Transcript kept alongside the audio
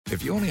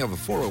If you only have a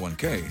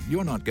 401k,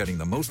 you're not getting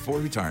the most for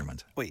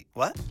retirement. Wait,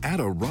 what? Add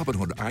a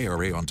Robinhood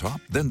IRA on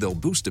top, then they'll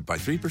boost it by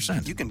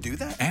 3%. You can do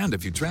that? And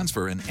if you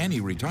transfer in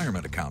any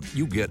retirement account,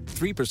 you get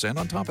 3%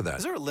 on top of that.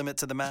 Is there a limit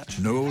to the match?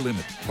 No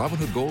limit.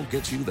 Robinhood Gold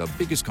gets you the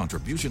biggest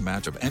contribution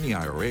match of any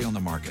IRA on the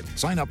market.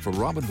 Sign up for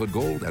Robinhood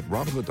Gold at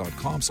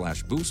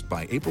Robinhood.com/boost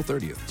by April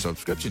 30th.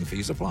 Subscription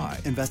fees apply.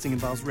 Investing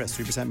involves risk.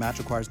 3% match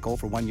requires gold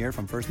for 1 year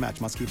from first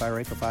match. Must keep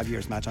IRA for 5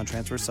 years. Match on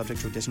transfers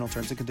subject to additional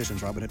terms and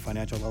conditions. Robinhood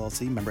Financial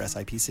LLC, member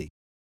SIPC.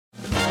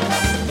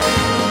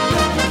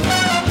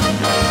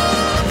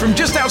 From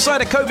just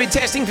outside a COVID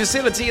testing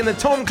facility in the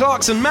Tom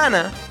Clarkson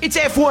Manor, it's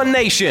F1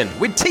 Nation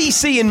with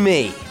TC and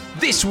me.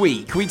 This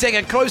week, we take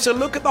a closer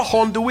look at the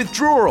Honda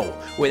withdrawal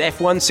with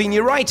F1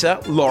 senior writer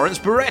Lawrence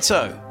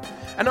Barretto.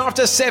 And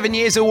after 7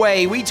 years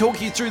away, we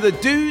talk you through the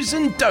do's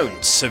and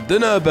don'ts of the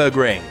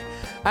Nürburgring.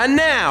 And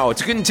now,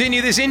 to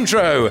continue this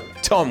intro,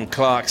 Tom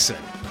Clarkson.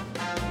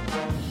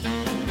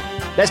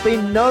 There's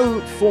been no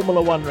Formula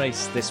One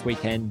race this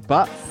weekend,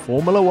 but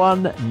Formula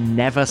One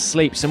never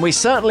sleeps, and we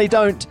certainly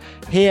don't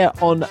here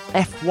on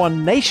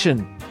F1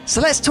 Nation. So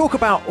let's talk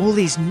about all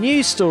these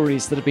news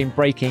stories that have been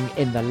breaking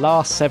in the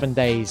last 7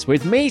 days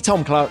with me,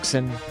 Tom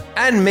Clarkson.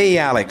 And me,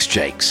 Alex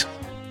Jakes.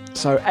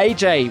 So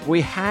AJ,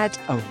 we had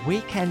a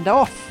weekend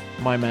off,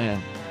 my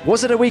man.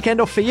 Was it a weekend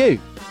off for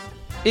you?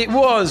 It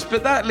was,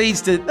 but that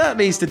leads to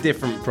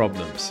different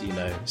problems, you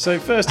know. So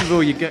first of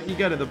all, you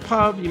go to the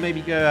pub, you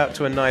maybe go out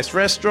to a nice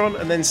restaurant,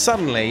 and then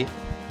suddenly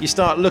you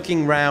start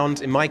looking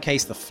round. In my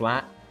case, the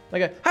flat. I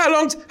go, how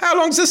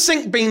long's the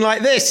sink been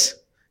like this?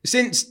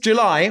 Since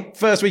July,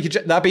 first week of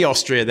that'd be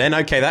Austria then.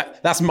 Okay,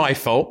 that's my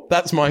fault.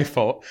 That's my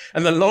fault.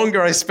 And the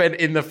longer I spent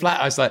in the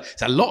flat, I was like,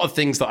 there's a lot of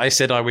things that I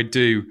said I would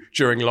do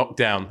during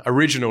lockdown,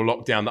 original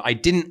lockdown, that I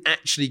didn't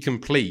actually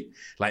complete,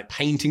 like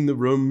painting the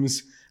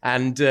rooms.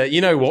 And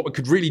you know what we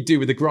could really do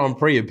with the Grand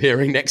Prix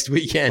appearing next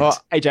weekend?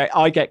 Well, AJ,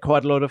 I get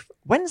quite a lot of,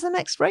 when's the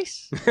next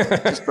race?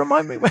 Just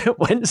remind me,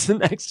 when's the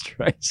next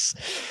race?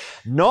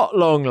 Not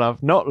long,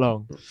 love, not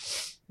long.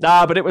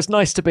 But it was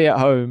nice to be at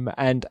home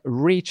and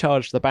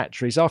recharge the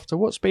batteries after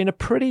what's been a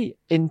pretty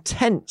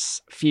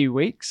intense few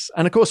weeks.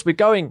 And of course, we're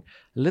going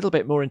a little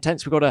bit more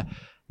intense. We've got a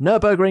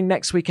Nürburgring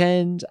next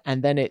weekend,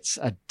 and then it's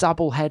a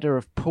double header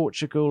of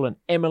Portugal and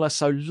Imola,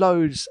 so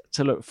loads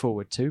to look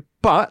forward to.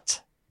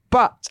 But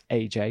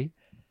AJ,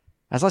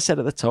 as I said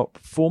at the top,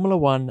 Formula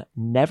One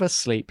never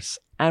sleeps,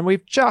 and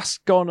we've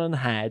just gone and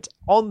had,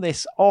 on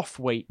this off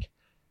week,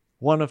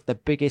 one of the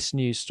biggest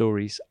news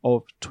stories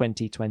of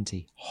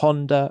 2020.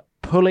 Honda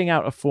pulling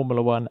out of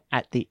Formula One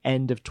at the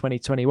end of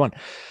 2021.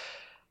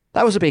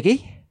 That was a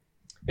biggie.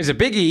 It was a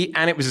biggie,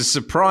 and it was a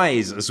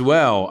surprise as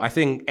well. I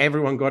think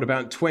everyone got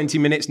about 20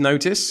 minutes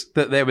notice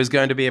that there was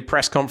going to be a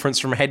press conference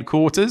from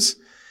headquarters.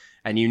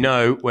 And you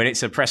know, when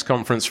it's a press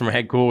conference from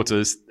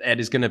headquarters, it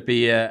is going to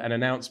be an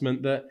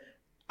announcement that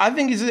I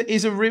think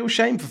is a real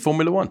shame for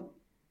Formula One.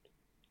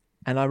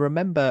 And I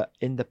remember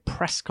in the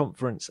press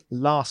conference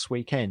last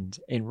weekend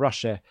in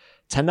Russia,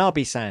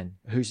 Tanabe-san,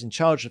 who's in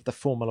charge of the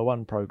Formula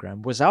One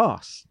program, was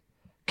asked,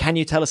 can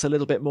you tell us a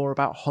little bit more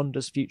about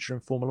Honda's future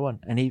in Formula One?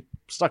 And he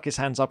stuck his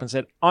hands up and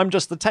said, I'm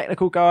just the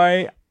technical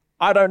guy.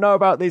 I don't know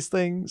about these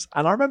things.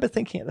 And I remember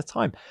thinking at the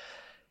time,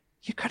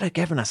 you could have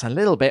given us a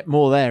little bit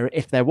more there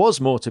if there was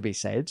more to be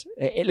said,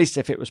 at least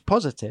if it was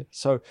positive.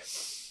 So,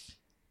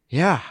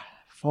 yeah,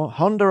 for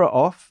Honda are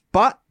off,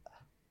 but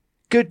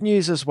good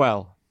news as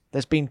well.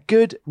 There's been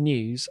good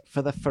news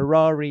for the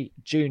Ferrari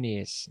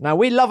juniors. Now,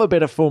 we love a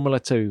bit of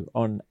Formula 2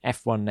 on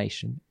F1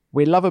 Nation.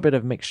 We love a bit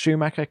of Mick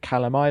Schumacher,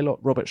 Callum Ilott,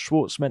 Robert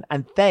Schwartzman,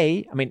 and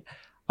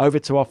over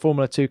to our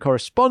Formula 2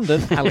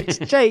 correspondent, Alex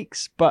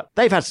Jakes, but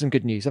they've had some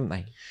good news, haven't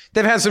they?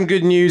 They've had some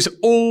good news,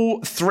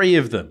 all three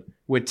of them.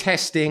 We're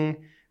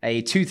testing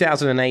a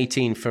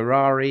 2018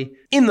 Ferrari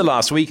in the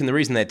last week. And the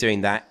reason they're doing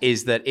that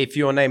is that if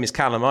your name is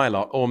Callum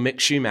Ilott or Mick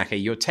Schumacher,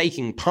 you're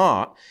taking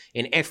part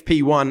in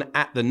FP1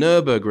 at the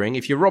Nürburgring.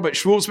 If you're Robert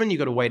Schwartzman, you've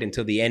got to wait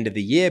until the end of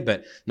the year,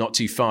 but not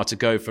too far to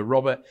go for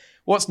Robert.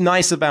 What's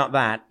nice about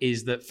that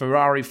is that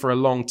Ferrari for a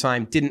long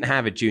time didn't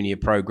have a junior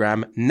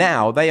program.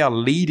 Now they are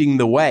leading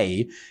the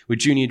way with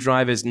junior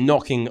drivers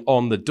knocking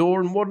on the door.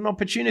 And what an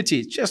opportunity.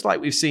 It's just like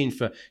we've seen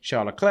for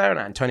Charles Leclerc and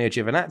Antonio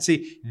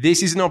Giovinazzi.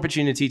 This is an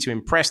opportunity to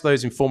impress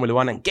those in Formula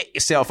One and get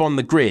yourself on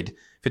the grid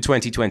for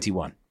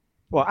 2021.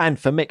 Well, and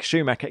for Mick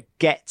Schumacher,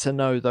 get to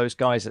know those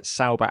guys at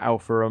Sauber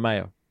Alfa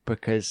Romeo,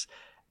 because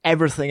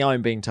everything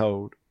I'm being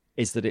told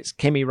is that it's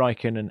Kimi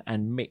Räikkönen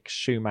and Mick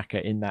Schumacher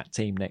in that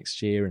team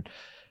next year. And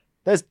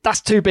that's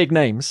two big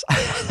names.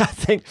 I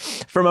think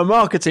from a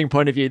marketing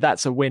point of view,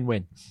 that's a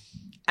win-win.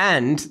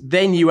 And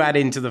then you add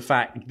into the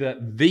fact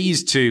that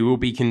these two will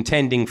be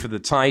contending for the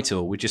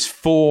title with just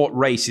 4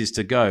 races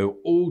to go,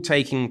 all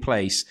taking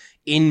place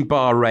in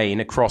Bahrain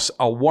across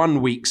a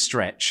 1-week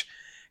stretch.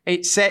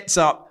 It sets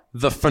up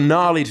the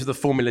finale to the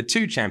Formula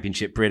 2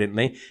 Championship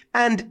brilliantly,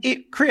 and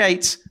it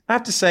creates, I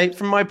have to say,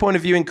 from my point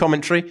of view in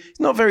commentary, it's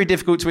not very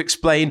difficult to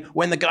explain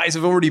when the guys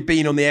have already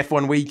been on the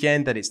F1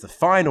 weekend that it's the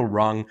final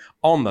rung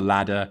on the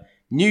ladder.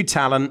 New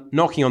talent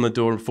knocking on the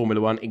door in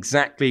Formula One,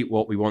 exactly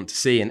what we want to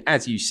see. And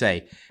as you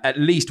say, at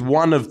least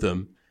one of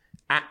them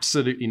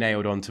absolutely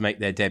nailed on to make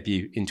their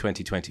debut in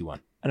 2021.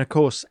 And of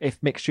course,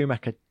 if Mick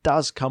Schumacher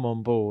does come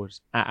on board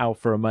at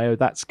Alfa Romeo,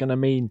 that's going to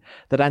mean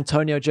that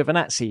Antonio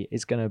Giovinazzi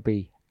is going to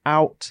be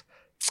out.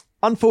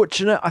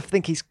 Unfortunate. I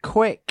think he's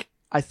quick.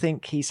 I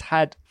think he's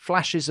had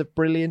flashes of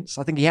brilliance.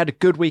 I think he had a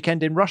good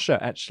weekend in Russia,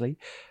 actually,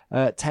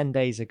 10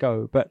 days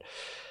ago. But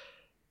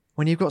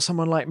when you've got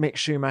someone like Mick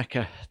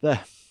Schumacher,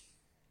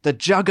 the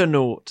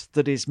juggernaut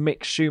that is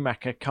Mick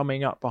Schumacher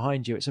coming up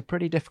behind you, it's a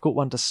pretty difficult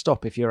one to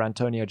stop if you're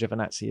Antonio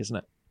Giovinazzi, isn't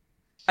it?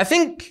 I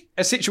think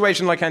a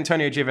situation like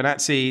Antonio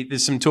Giovinazzi,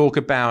 there's some talk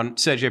about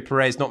Sergio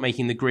Perez not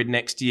making the grid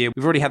next year.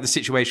 We've already had the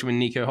situation with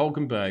Nico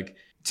Hülkenberg.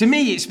 To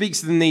me, it speaks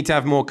to the need to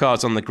have more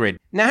cars on the grid.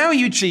 Now, how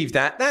you achieve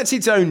that, that's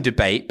its own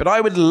debate, but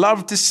I would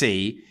love to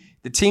see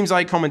the teams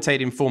I commentate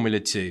in Formula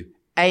 2,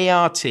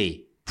 ART,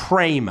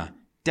 Prema,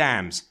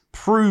 Dams,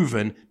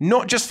 proven,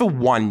 not just for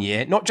 1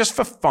 year, not just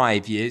for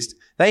 5 years,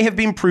 they have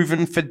been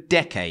proven for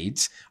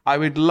decades. I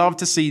would love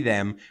to see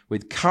them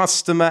with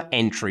customer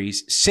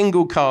entries,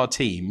 single car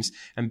teams,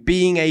 and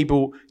being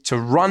able to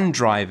run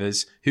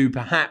drivers who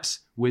perhaps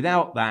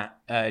without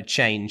that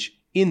change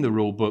in the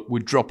rule book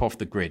would drop off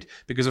the grid.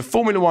 Because a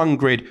Formula One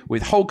grid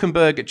with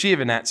Hülkenberg,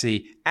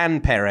 Giovinazzi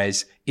and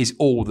Perez is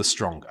all the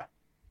stronger.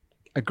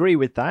 Agree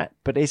with that,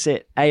 but is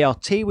it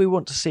ART we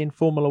want to see in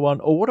Formula One,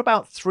 or what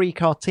about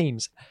 3-car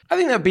teams? I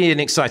think that'd be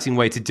an exciting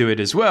way to do it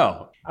as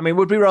well. I mean,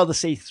 would we rather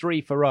see 3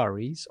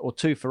 Ferraris or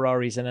 2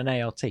 Ferraris and an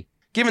ART?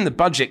 Given the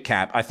budget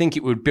cap, I think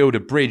it would build a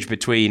bridge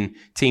between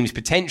teams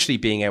potentially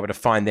being able to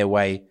find their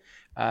way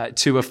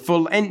to a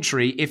full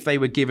entry if they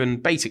were given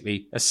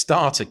basically a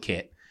starter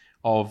kit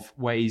of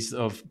ways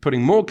of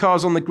putting more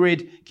cars on the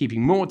grid,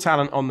 keeping more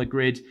talent on the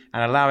grid,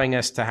 and allowing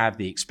us to have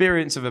the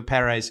experience of a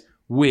Perez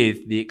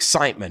with the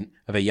excitement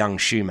of a young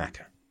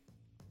Schumacher.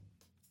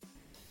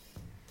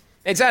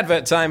 It's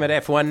advert time at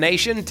F1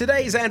 Nation.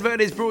 Today's advert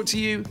is brought to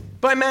you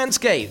by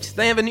Manscaped.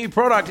 They have a new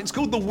product. It's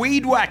called the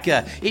Weed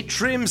Whacker. It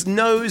trims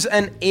nose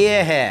and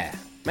ear hair.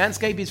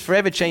 Manscaped is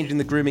forever changing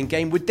the grooming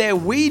game with their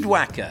Weed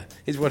Whacker,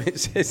 is what it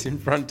says in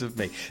front of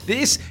me.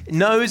 This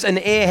nose and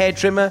ear hair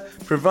trimmer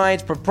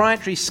provides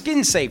proprietary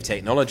skin-safe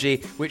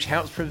technology which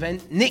helps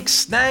prevent nicks,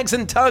 snags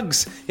and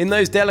tugs in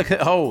those delicate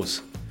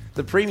holes.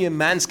 The premium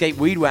Manscaped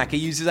Weed Whacker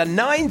uses a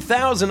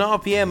 9,000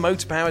 RPM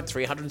motor-powered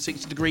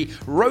 360-degree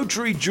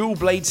rotary dual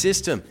blade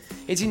system.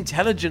 Its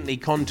intelligently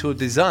contoured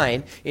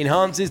design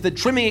enhances the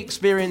trimming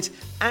experience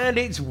and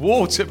it's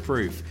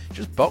waterproof.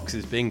 Just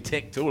boxes being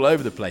ticked all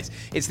over the place.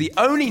 It's the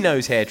only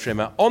nose hair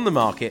trimmer on the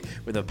market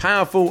with a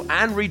powerful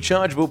and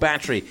rechargeable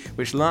battery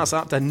which lasts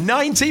up to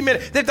 90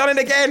 minutes. They've done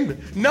it again!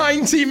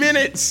 90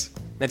 minutes!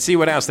 Let's see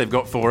what else they've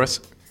got for us.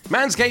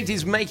 Manscaped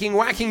is making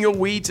whacking your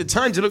weeds a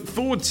time to look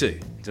forward to,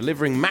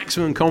 delivering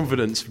maximum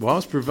confidence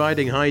whilst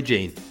providing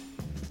hygiene.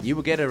 You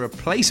will get a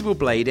replaceable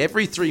blade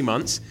every 3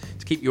 months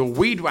to keep your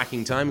weed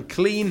whacking time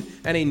clean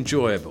and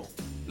enjoyable.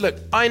 Look,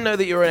 I know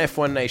that you're an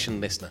F1 Nation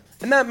listener,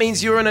 and that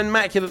means you're an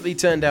immaculately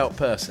turned out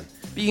person.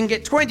 But you can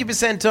get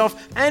 20%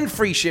 off and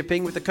free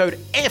shipping with the code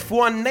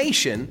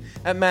F1Nation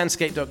at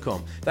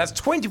manscaped.com. That's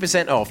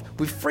 20% off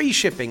with free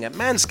shipping at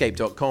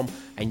manscaped.com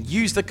and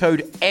use the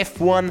code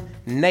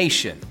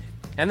F1Nation.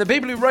 And the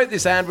people who wrote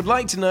this ad would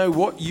like to know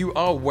what you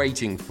are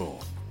waiting for.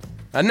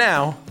 And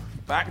now,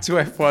 back to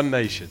F1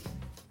 Nation.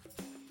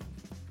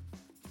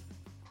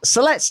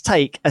 So let's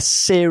take a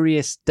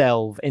serious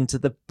delve into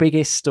the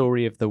biggest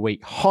story of the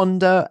week.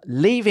 Honda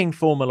leaving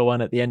Formula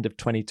One at the end of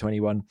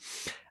 2021.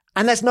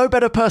 And there's no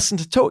better person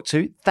to talk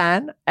to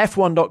than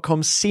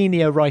F1.com's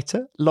senior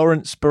writer,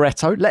 Lawrence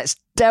Barretto. Let's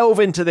delve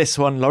into this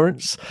one,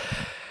 Lawrence.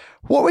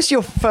 What was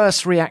your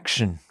first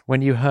reaction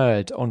when you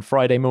heard on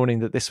Friday morning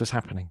that this was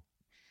happening?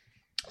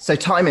 So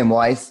timing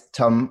wise,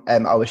 Tom,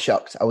 I was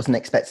shocked. I wasn't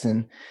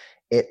expecting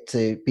it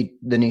to be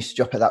the news to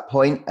drop at that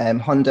point.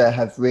 Honda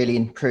have really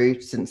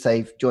improved since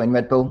they've joined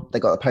Red Bull. They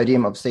got the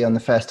podium, obviously, on the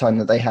first time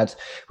that they had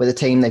with the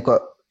team. They've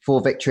got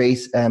 4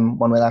 victories,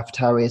 one with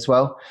AlphaTauri as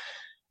well.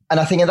 And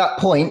I think at that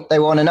point, they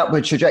were on an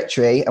upward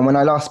trajectory. And when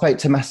I last spoke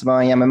to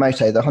Masaya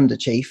Yamamoto, the Honda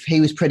chief,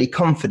 he was pretty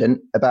confident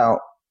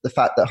about the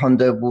fact that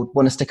Honda would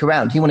want to stick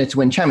around. He wanted to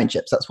win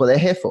championships. That's what they're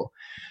here for.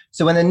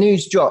 So when the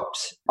news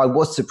dropped, I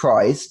was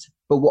surprised.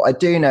 But what I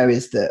do know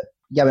is that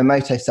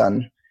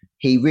Yamamoto-san,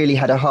 he really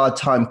had a hard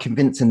time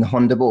convincing the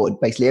Honda board,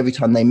 basically every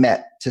time they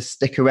met, to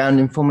stick around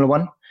in Formula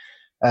One.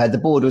 The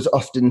board was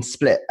often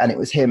split, and it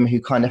was him who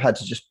kind of had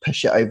to just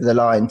push it over the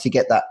line to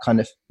get that kind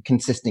of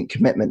consistent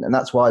commitment. And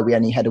that's why we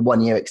only had a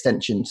 1-year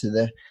extension to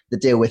the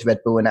deal with Red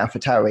Bull and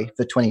AlphaTauri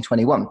for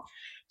 2021.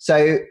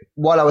 So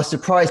while I was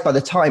surprised by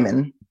the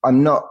timing,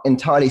 I'm not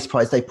entirely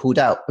surprised they pulled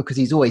out because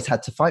he's always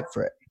had to fight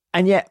for it.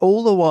 And yet,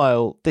 all the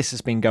while this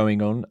has been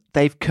going on,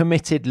 they've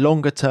committed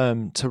longer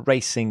term to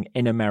racing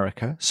in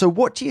America. So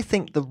what do you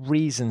think the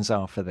reasons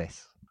are for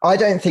this? I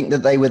don't think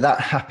that they were that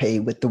happy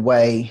with the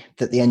way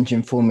that the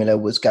engine formula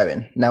was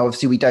going. Now,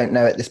 obviously, we don't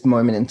know at this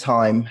moment in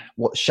time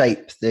what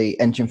shape the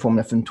engine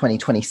formula from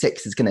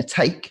 2026 is going to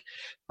take.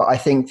 But I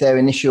think their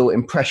initial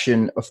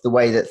impression of the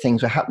way that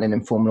things were happening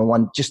in Formula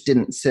One just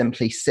didn't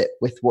simply sit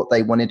with what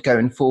they wanted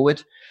going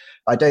forward.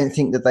 I don't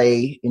think that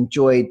they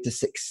enjoyed the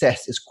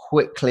success as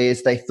quickly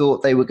as they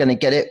thought they were going to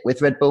get it with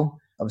Red Bull.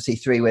 Obviously,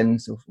 3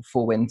 wins or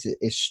 4 wins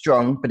is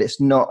strong, but it's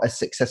not as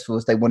successful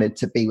as they wanted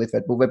to be with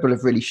Red Bull. Red Bull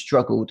have really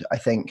struggled, I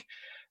think,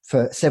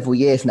 for several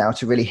years now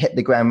to really hit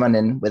the ground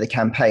running with a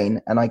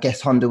campaign. And I guess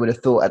Honda would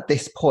have thought at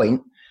this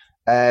point,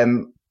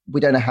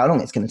 we don't know how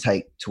long it's going to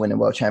take to win a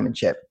world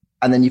championship.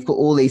 And then you've got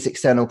all these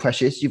external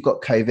pressures. You've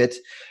got COVID.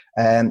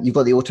 You've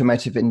got the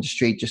automotive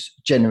industry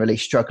just generally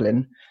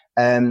struggling.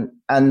 And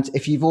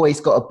if you've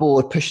always got a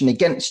board pushing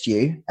against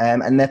you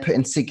and they're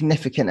putting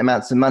significant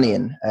amounts of money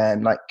in,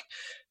 like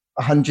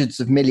hundreds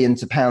of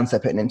millions of pounds they're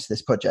putting into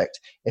this project,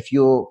 if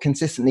you're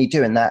consistently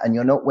doing that and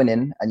you're not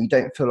winning and you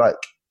don't feel like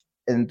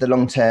in the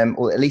long term,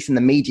 or at least in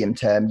the medium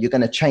term, you're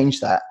going to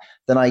change that,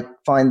 then I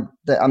find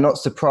that I'm not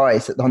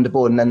surprised that the Honda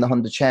board and then the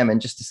Honda chairman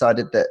just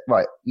decided that,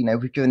 right,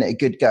 we've given it a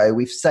good go.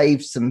 We've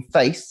saved some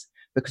face,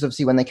 because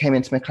obviously when they came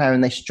into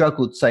McLaren, they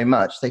struggled so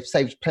much. They've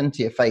saved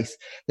plenty of face.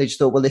 They just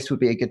thought, well, this would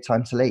be a good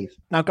time to leave.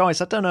 Now,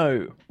 guys, I don't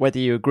know whether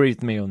you agree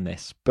with me on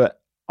this,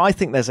 but I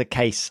think there's a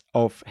case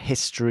of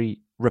history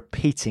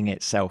repeating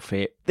itself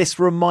here. This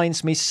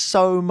reminds me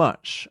so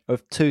much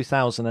of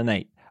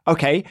 2008.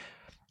 Okay,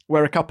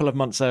 we're a couple of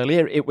months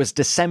earlier. It was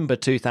December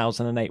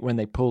 2008 when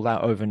they pulled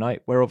out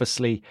overnight. We're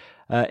obviously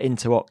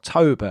into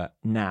October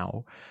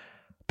now.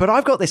 But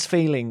I've got this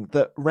feeling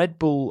that Red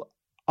Bull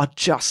are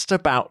just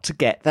about to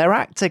get their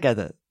act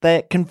together.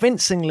 They're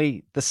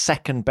convincingly the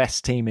second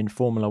best team in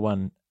Formula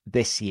One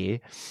this year.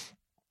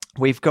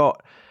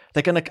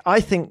 They're going to, I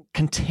think,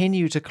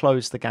 continue to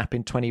close the gap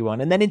in 21.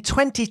 And then in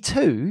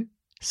 22,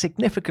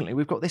 significantly,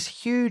 we've got this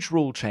huge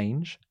rule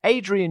change.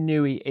 Adrian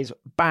Newey is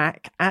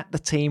back at the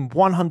team,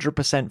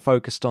 100%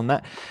 focused on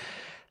that.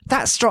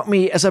 That struck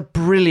me as a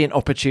brilliant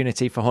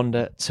opportunity for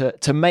Honda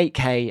to make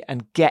hay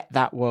and get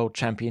that world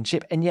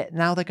championship. And yet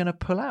now they're going to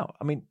pull out.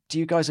 I mean, do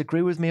you guys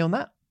agree with me on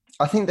that?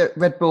 I think that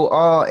Red Bull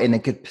are in a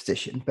good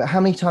position, but how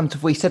many times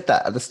have we said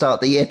that at the start of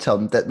the year,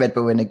 Tom, that Red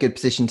Bull are in a good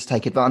position to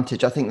take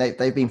advantage? I think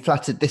they've been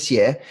flattered this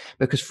year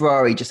because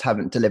Ferrari just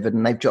haven't delivered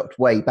and they've dropped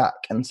way back.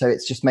 And so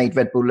it's just made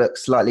Red Bull look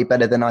slightly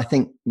better than I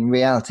think in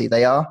reality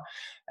they are.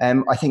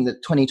 I think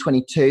that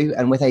 2022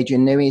 and with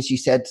Adrian Newey, as you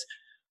said,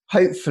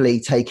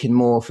 hopefully taking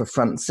more of a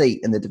front seat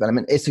in the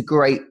development. It's a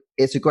great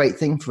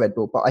thing for Red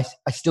Bull, but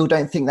I still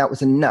don't think that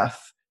was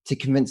enough to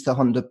convince the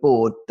Honda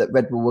board that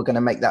Red Bull were going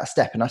to make that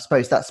step. And I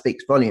suppose that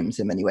speaks volumes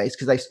in many ways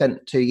because they've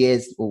spent 2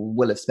 years or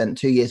will have spent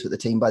 2 years with the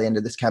team by the end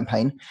of this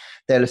campaign.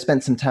 They'll have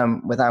spent some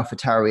time with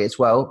AlphaTauri as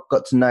well,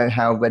 got to know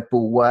how Red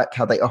Bull work,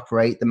 how they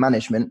operate, the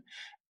management.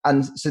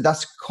 And so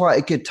that's quite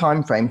a good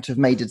time frame to have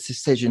made a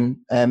decision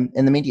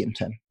in the medium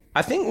term.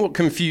 I think what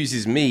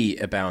confuses me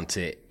about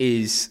it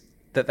is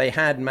that they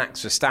had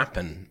Max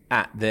Verstappen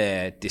at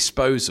their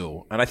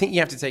disposal. And I think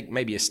you have to take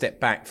maybe a step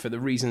back for the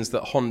reasons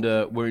that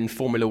Honda were in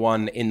Formula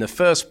One in the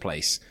first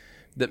place,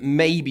 that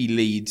maybe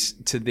leads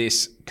to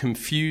this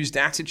confused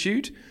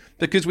attitude.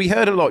 Because we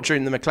heard a lot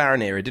during the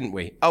McLaren era, didn't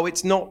we? Oh,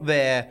 it's not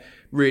there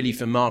really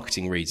for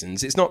marketing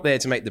reasons. It's not there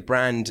to make the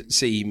brand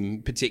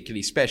seem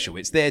particularly special.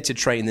 It's there to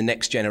train the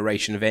next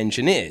generation of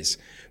engineers.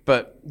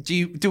 But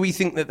do we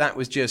think that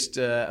was just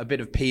a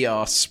bit of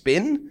PR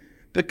spin?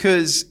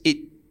 Because it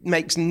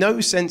makes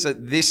no sense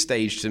at this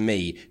stage to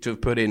me to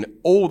have put in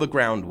all the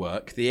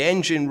groundwork. The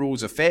engine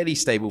rules are fairly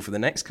stable for the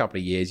next couple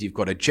of years. You've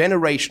got a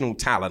generational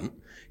talent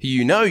who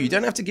you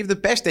don't have to give the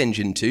best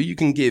engine to. You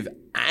can give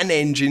an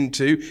engine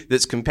to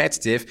that's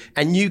competitive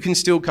and you can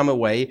still come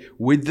away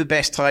with the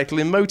best title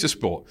in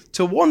motorsport.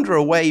 To wander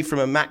away from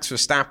a Max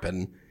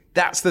Verstappen,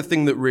 that's the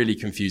thing that really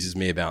confuses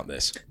me about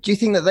this. Do you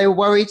think that they were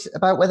worried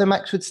about whether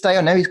Max would stay?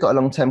 I know he's got a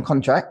long-term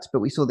contract, but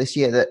we saw this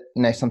year that,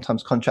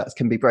 sometimes contracts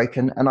can be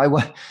broken. And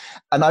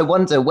I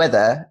wonder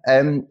whether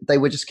they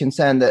were just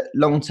concerned that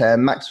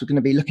long-term Max was going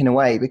to be looking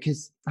away,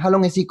 because how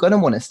long is he going to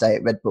want to stay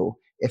at Red Bull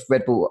if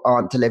Red Bull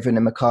aren't delivering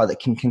him a car that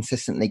can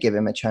consistently give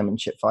him a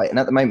championship fight? And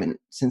at the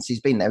moment, since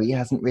he's been there, he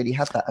hasn't really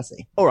had that, has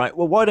he? All right,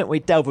 well, why don't we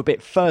delve a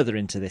bit further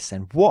into this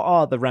then? What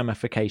are the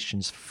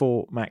ramifications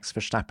for Max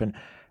Verstappen?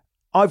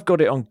 I've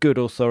got it on good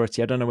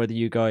authority. I don't know whether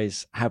you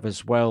guys have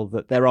as well,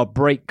 that there are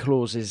break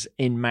clauses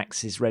in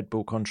Max's Red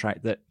Bull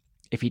contract that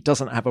if he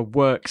doesn't have a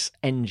works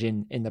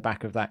engine in the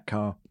back of that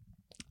car,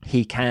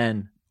 he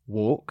can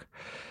walk.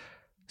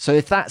 So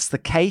if that's the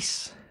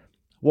case,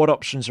 what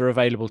options are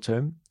available to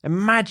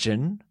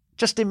him?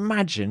 Just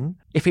imagine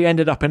if he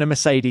ended up in a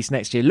Mercedes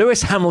next year.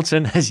 Lewis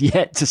Hamilton has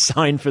yet to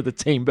sign for the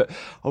team, but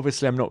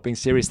obviously I'm not being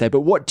serious there.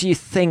 But what do you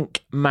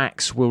think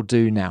Max will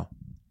do now?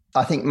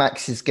 I think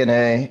Max is going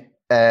to...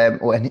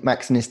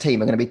 Max and his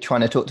team are going to be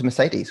trying to talk to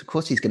Mercedes. Of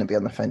course, he's going to be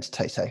on the phone to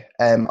Toto.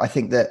 I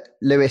think that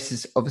Lewis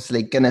is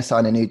obviously going to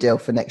sign a new deal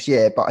for next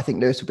year, but I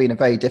think Lewis will be in a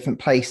very different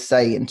place,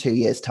 say, in 2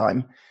 years'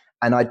 time.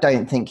 And I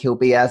don't think he'll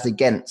be as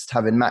against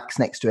having Max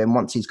next to him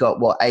once he's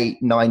got,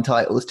 8, 9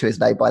 titles to his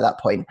name by that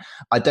point.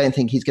 I don't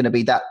think he's going to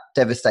be that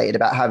devastated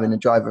about having a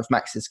driver of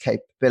Max's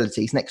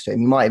capabilities next to him.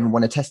 He might even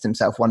want to test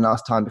himself one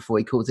last time before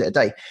he calls it a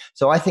day.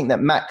 So I think that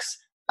Max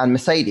and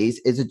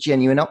Mercedes is a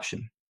genuine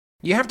option.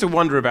 You have to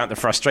wonder about the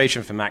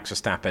frustration for Max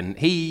Verstappen.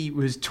 He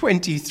was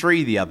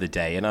 23 the other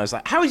day, and I was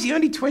like, how is he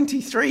only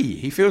 23?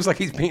 He feels like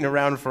he's been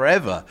around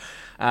forever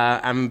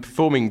and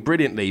performing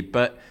brilliantly.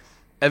 But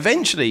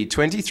eventually,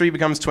 23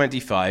 becomes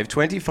 25,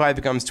 25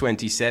 becomes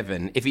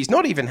 27. If he's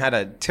not even had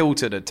a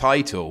tilt at a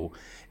title,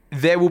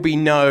 there will be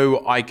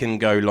no I can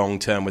go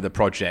long-term with a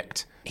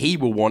project. He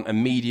will want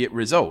immediate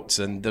results,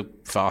 and the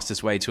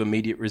fastest way to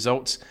immediate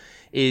results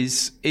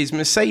is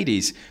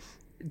Mercedes.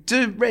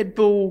 Do Red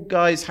Bull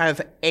guys have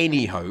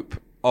any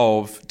hope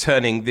of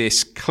turning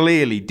this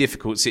clearly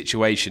difficult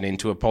situation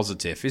into a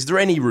positive? Is there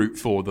any route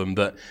for them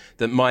that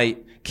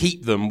might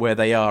keep them where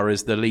they are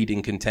as the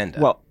leading contender?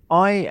 Well,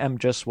 I am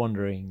just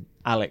wondering,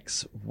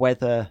 Alex,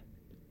 whether...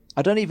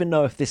 I don't even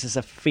know if this is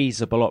a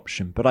feasible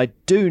option, but I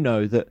do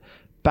know that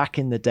back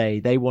in the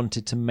day, they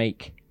wanted to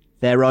make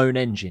their own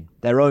engine,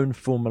 their own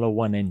Formula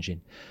One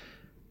engine.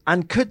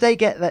 And could they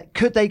get that?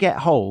 Could they get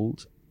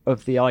hold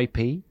of the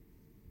IP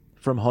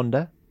from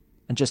Honda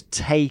and just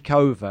take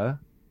over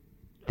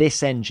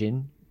this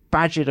engine,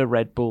 badge it a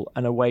Red Bull,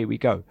 and away we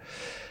go?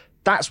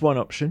 That's one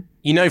option.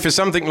 You know, for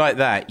something like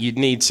that, you'd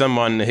need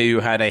someone who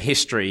had a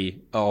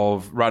history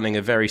of running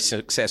a very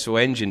successful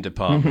engine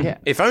department. Yeah.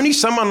 If only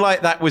someone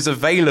like that was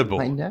available.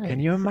 I know. Can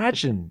you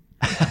imagine?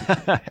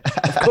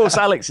 Of course,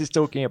 Alex is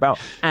talking about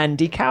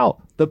Andy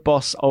Cowell, the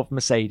boss of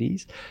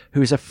Mercedes,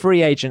 who's a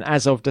free agent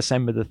as of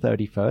December the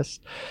 31st.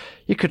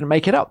 You couldn't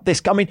make it up.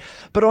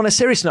 But on a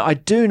serious note, I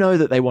do know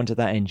that they wanted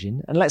that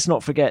engine. And let's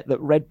not forget that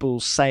Red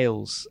Bull's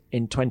sales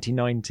in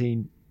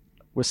 2019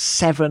 was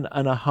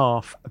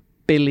 7.5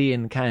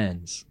 billion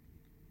cans.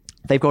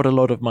 They've got a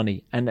lot of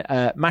money. And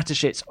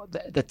Mateschitz,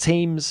 the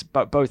teams,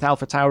 but both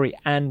AlphaTauri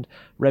and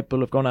Red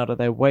Bull have gone out of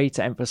their way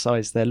to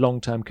emphasize their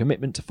long-term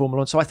commitment to Formula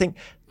One. So I think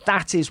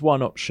that is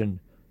one option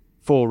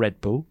for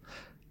Red Bull.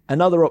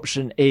 Another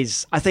option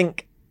is,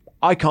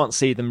 I can't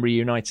see them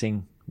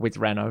reuniting with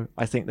Renault.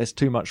 I think there's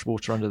too much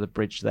water under the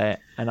bridge there.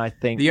 And I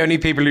think the only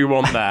people who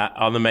want that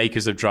are the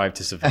makers of Drive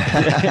to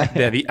Survive.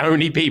 They're the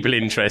only people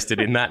interested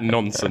in that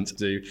nonsense.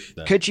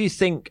 Could you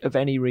think of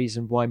any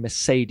reason why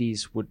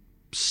Mercedes would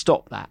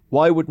stop that?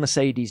 Why would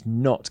Mercedes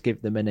not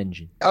give them an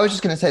engine? I was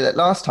just going to say that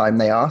last time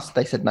they asked,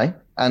 they said no,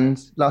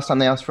 and last time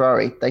they asked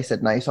Ferrari, they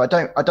said no. So I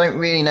don't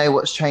really know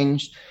what's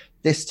changed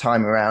this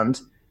time around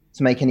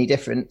to make any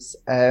difference.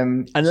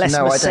 Unless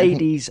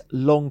Mercedes'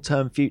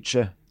 long-term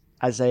future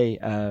as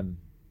a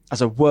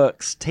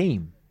works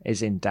team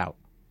is in doubt.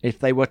 If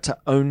they were to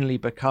only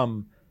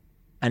become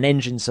an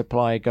engine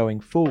supplier going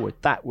forward,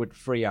 that would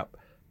free up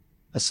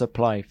a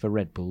supply for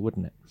Red Bull,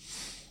 wouldn't it?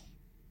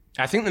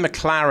 I think the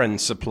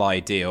McLaren supply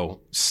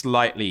deal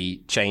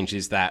slightly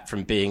changes that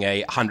from being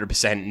a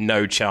 100%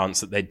 no chance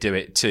that they'd do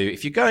it to,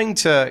 if you're going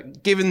to,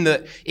 given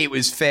that it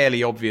was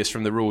fairly obvious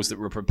from the rules that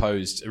were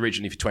proposed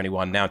originally for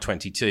 21, now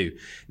 22,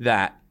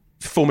 that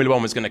Formula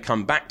One was going to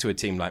come back to a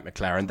team like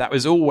McLaren, that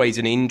was always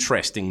an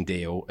interesting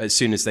deal as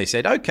soon as they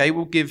said, okay,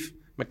 we'll give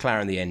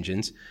McLaren the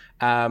engines.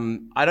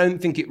 I don't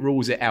think it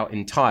rules it out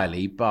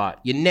entirely, but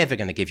you're never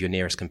going to give your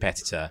nearest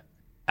competitor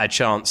a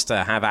chance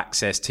to have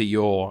access to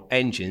your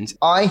engines.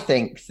 I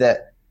think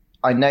that,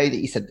 I know that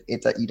you said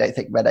that you don't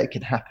think Renault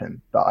can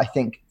happen, but I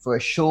think for a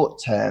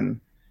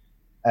short-term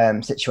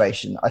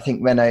situation, I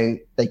think Renault,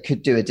 they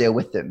could do a deal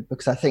with them,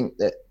 because I think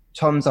that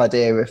Tom's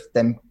idea of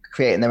them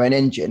creating their own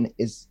engine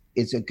is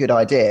a good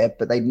idea,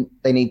 but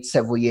they need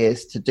several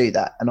years to do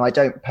that. And I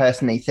don't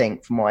personally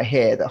think, from what I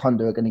hear, that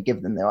Honda are going to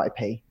give them their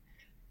IP.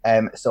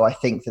 So I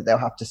think that they'll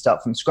have to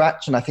start from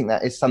scratch. And I think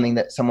that is something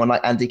that someone like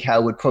Andy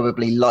Cowell would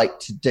probably like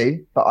to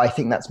do. But I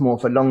think that's more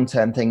for a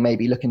long-term thing,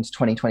 maybe looking to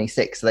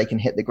 2026 so they can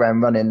hit the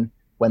ground running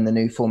when the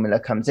new formula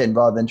comes in,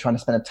 rather than trying to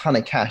spend a ton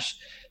of cash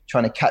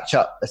trying to catch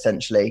up,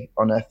 essentially,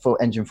 on a full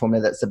engine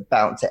formula that's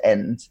about to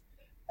end,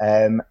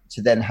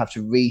 to then have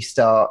to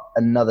restart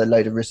another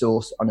load of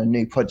resource on a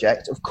new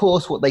project. Of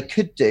course, what they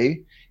could do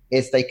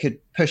is they could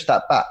push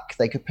that back.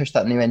 They could push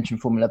that new engine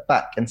formula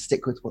back and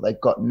stick with what they've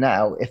got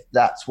now, if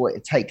that's what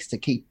it takes to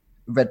keep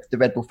the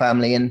Red Bull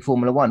family in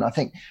Formula One. I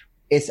think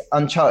it's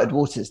uncharted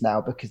waters now,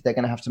 because they're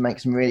going to have to make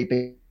some really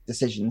big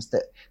decisions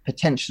that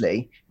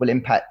potentially will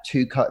impact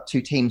two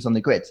teams on the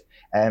grid.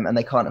 And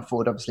they can't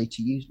afford, obviously,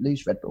 to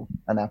lose Red Bull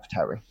and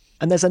AlphaTauri.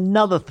 And there's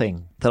another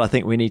thing that I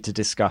think we need to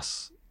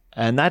discuss,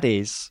 and that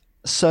is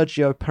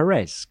Sergio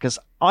Perez, because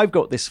I've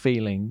got this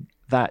feeling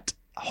that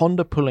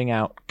Honda pulling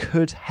out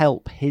could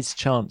help his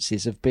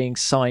chances of being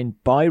signed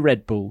by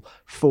Red Bull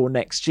for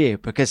next year,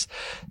 because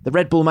the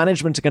Red Bull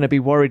management are going to be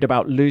worried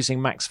about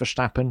losing Max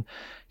Verstappen.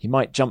 He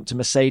might jump to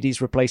Mercedes,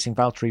 replacing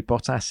Valtteri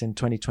Bottas in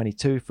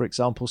 2022, for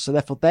example. So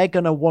therefore, they're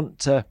going to want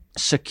to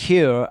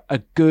secure a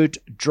good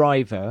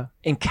driver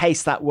in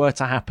case that were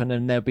to happen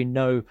and there'll be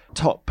no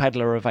top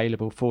peddler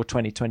available for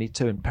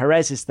 2022. And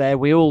Perez is there.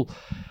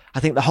 I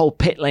think the whole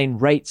pit lane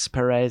rates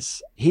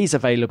Perez. He's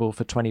available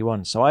for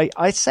 21. So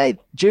I say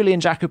Julian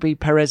Jacobi,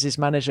 Perez's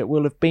manager,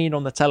 will have been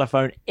on the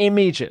telephone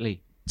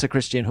immediately to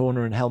Christian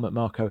Horner and Helmut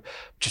Marko,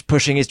 just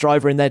pushing his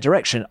driver in their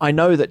direction. I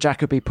know that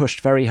Jacobi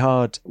pushed very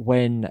hard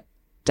when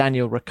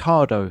Daniel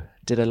Ricciardo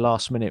did a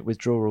last-minute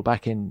withdrawal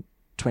back in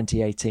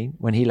 2018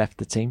 when he left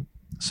the team.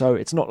 So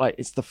it's not like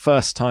it's the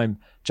first time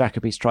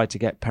Jacobi's tried to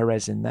get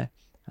Perez in there.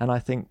 And I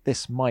think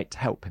this might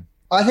help him.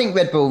 I think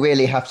Red Bull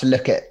really have to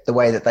look at the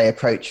way that they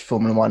approach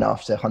Formula One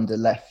after Honda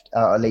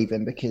are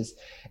leaving, because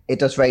it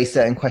does raise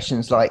certain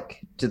questions like,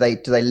 do they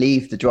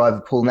leave the driver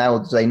pool now,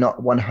 or do they not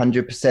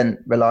 100%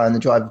 rely on the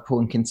driver pool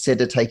and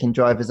consider taking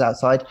drivers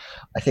outside?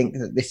 I think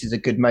that this is a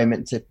good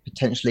moment to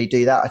potentially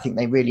do that. I think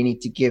they really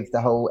need to give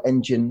the whole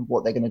engine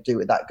what they're going to do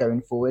with that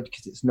going forward,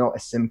 because it's not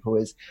as simple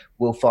as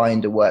we'll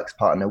find a works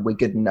partner, we're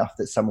good enough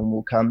that someone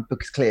will come,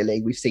 because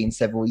clearly we've seen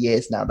several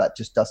years now that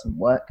just doesn't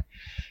work.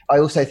 I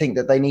also think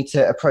that they need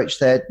to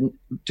approach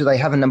do they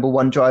have a number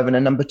one driver and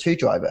a number two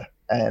driver?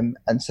 And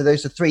so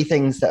those are three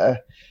things that are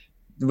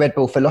the Red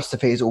Bull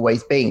philosophy has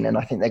always been. And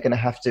I think they're going to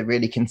have to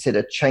really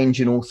consider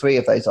changing all three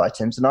of those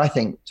items. And I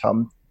think,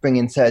 Tom,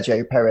 bringing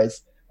Sergio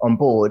Perez on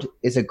board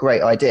is a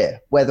great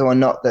idea. Whether or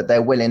not that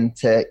they're willing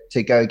to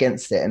go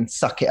against it and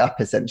suck it up,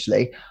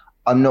 essentially,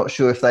 I'm not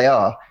sure if they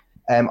are.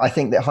 I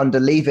think that Honda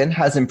leaving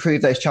has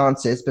improved those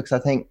chances, because I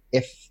think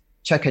if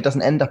Checo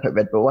doesn't end up at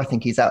Red Bull, I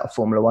think he's out of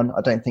Formula One. I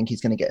don't think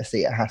he's going to get a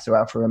seat at Haas or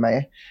Alfa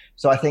Romeo.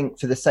 So I think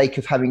for the sake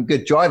of having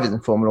good drivers in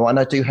Formula One,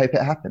 I do hope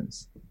it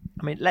happens.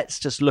 I mean, let's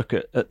just look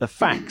at the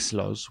facts,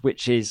 Loz,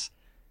 which is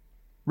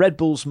Red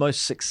Bull's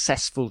most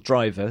successful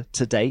driver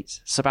to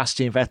date,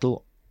 Sebastian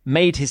Vettel,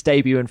 made his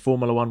debut in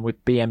Formula One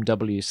with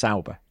BMW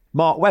Sauber.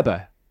 Mark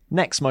Webber,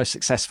 next most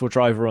successful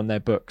driver on their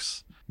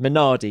books.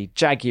 Minardi,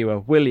 Jaguar,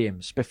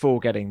 Williams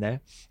before getting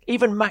there.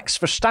 Even Max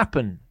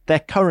Verstappen, their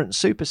current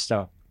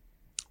superstar,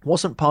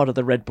 wasn't part of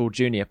the Red Bull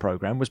Junior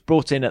program, was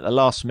brought in at the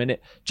last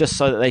minute just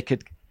so that they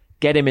could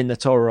get him in the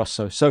Toro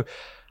Rosso. So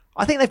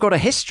I think they've got a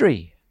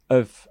history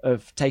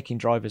of taking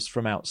drivers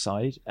from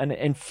outside. And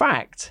in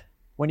fact,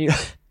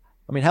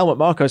 Helmut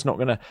Marko's not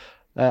going to,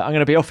 I'm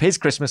going to be off his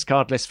Christmas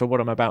card list for what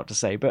I'm about to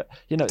say, but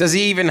does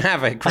he even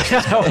have a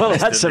Christmas card well,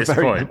 list that's a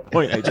very good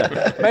point,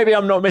 AJ. Maybe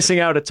I'm not missing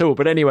out at all,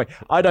 but anyway,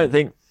 I don't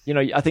think,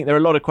 I think there are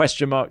a lot of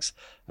question marks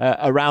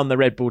around the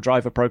Red Bull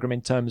driver program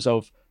in terms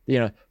of,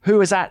 who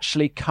has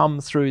actually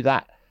come through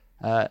that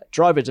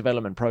driver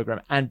development program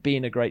and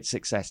been a great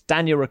success.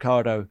 Daniel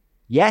Ricciardo,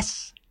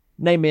 yes.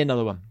 Name me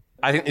another one.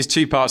 I think there's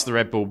two parts of the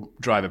Red Bull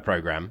driver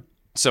program.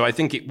 So I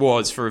think it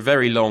was for a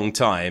very long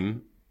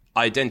time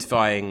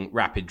identifying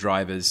rapid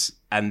drivers.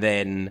 And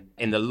then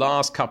in the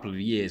last couple of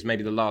years,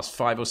 maybe the last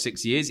 5 or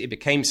 6 years, it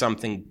became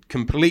something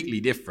completely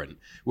different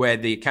where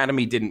the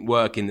academy didn't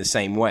work in the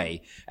same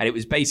way. And it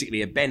was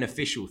basically a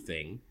beneficial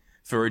thing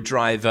for a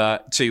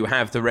driver to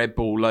have the Red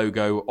Bull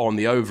logo on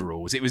the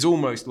overalls. It was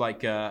almost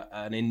like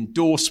an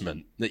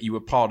endorsement that you were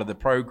part of the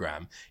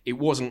program. It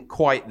wasn't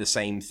quite the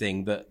same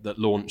thing that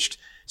launched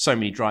so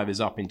many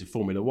drivers up into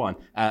Formula One.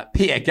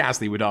 Pierre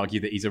Gasly would argue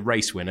that he's a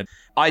race winner.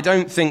 I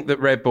don't think that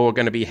Red Bull are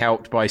going to be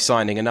helped by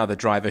signing another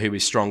driver who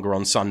is stronger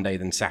on Sunday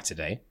than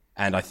Saturday.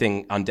 And I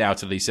think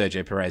undoubtedly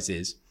Sergio Perez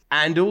is.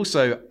 And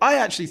also, I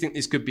actually think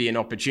this could be an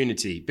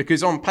opportunity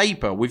because on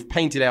paper, we've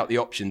painted out the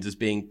options as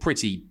being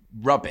pretty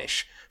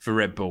rubbish for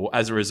Red Bull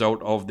as a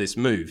result of this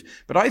move.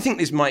 But I think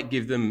this might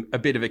give them a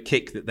bit of a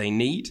kick that they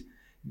need.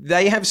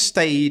 They have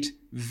stayed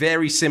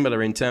very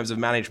similar in terms of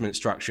management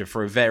structure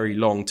for a very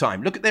long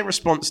time. Look at their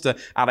response to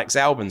Alex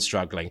Albon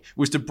struggling,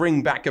 was to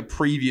bring back a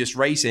previous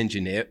race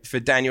engineer for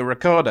Daniel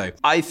Ricciardo.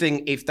 I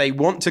think if they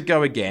want to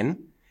go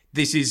again,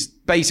 this is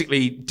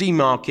basically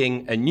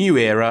demarking a new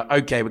era.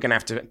 Okay, we're going to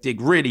have to dig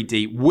really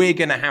deep. We're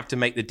going to have to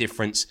make the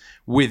difference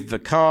with the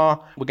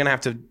car. We're going to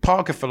have to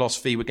park a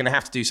philosophy. We're going to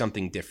have to do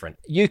something different.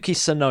 Yuki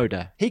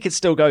Tsunoda, he could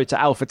still go to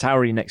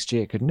AlphaTauri next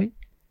year, couldn't he?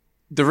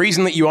 The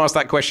reason that you asked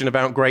that question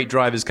about great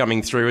drivers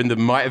coming through, and there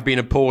might have been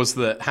a pause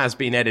that has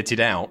been edited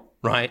out,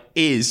 right,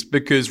 is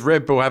because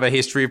Red Bull have a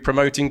history of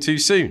promoting too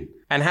soon.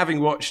 And having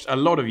watched a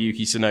lot of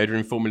Yuki Tsunoda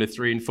in Formula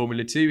 3 and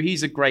Formula 2,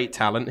 he's a great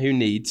talent who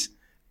needs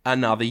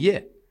another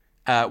year.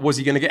 Was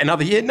he going to get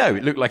another year? No,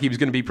 it looked like he was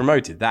going to be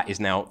promoted. That is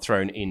now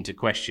thrown into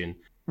question.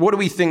 What do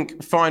we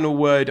think, final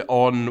word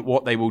on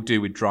what they will do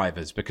with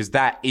drivers? Because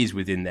that is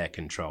within their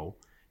control.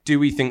 Do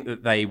we think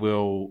that they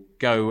will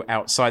go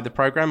outside the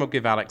program or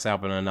give Alex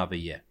Albon another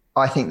year?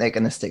 I think they're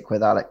going to stick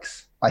with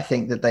Alex. I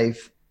think that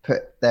they've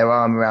put their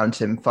arm around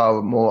him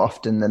far more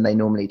often than they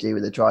normally do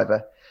with a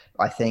driver.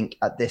 I think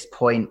at this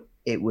point,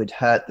 it would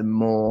hurt them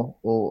more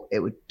or it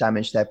would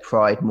damage their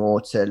pride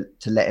more to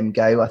let him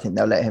go. I think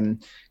they'll let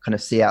him kind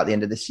of see out the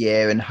end of this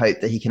year and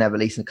hope that he can have at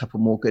least a couple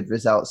more good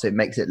results so it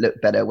makes it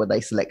look better when they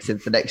select him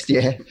for next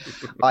year.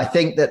 I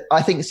think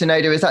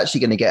Tsunoda is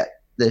actually going to get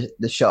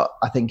the shot,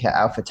 I think, at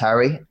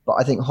AlphaTauri, but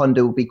I think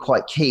Honda will be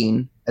quite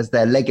keen as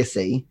their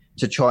legacy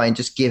to try and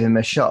just give him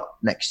a shot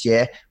next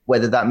year,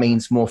 whether that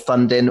means more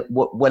funding,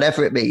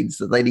 whatever it means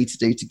that they need to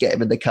do to get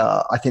him in the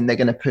car. I think they're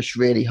going to push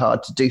really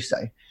hard to do so.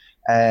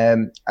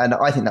 And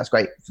I think that's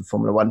great for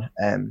Formula One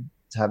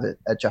to have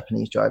a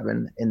Japanese driver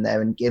in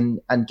there and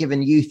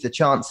giving youth a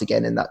chance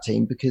again in that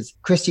team, because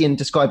Christian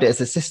described it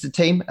as a sister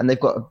team and they've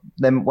got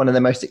them one of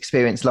the most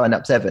experienced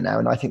lineups ever now.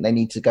 And I think they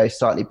need to go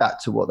slightly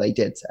back to what they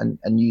did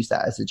and use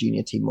that as a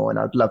junior team more. And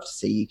I'd love to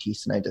see Yuki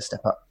Tsunoda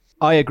step up.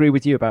 I agree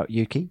with you about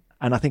Yuki,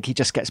 and I think he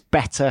just gets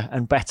better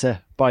and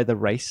better by the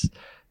race.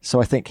 So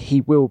I think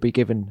he will be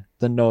given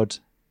the nod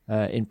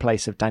in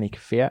place of Danny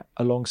Kvyat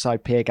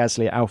alongside Pierre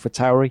Gasly at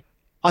AlphaTauri.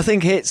 I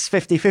think it's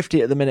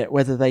 50-50 at the minute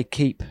whether they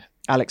keep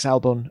Alex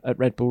Albon at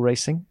Red Bull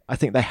Racing. I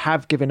think they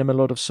have given him a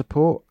lot of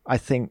support. I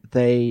think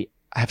they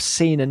have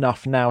seen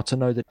enough now to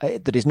know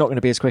that he's not going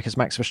to be as quick as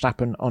Max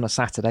Verstappen on a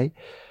Saturday.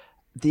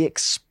 The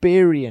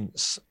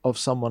experience of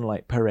someone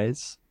like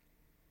Perez,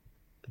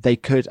 they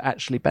could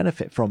actually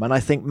benefit from. And I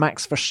think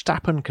Max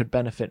Verstappen could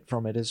benefit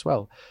from it as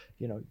well.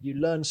 You know, you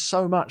learn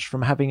so much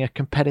from having a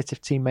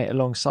competitive teammate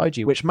alongside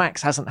you, which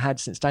Max hasn't had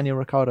since Daniel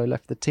Ricciardo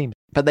left the team.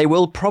 But they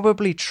will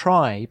probably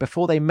try,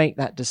 before they make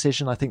that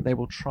decision, I think they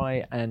will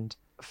try and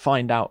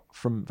find out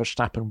from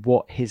Verstappen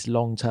what his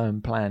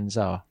long-term plans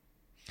are.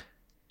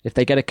 If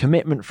they get a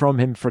commitment from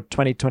him for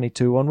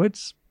 2022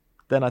 onwards,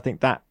 then I think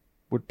that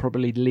would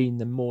probably lean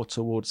them more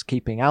towards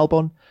keeping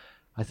Albon.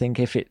 I think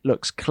if it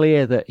looks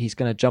clear that he's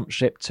going to jump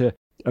ship to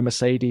a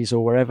Mercedes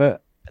or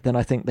wherever, then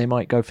I think they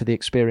might go for the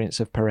experience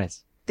of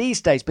Perez.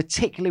 These days,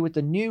 particularly with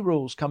the new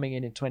rules coming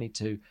in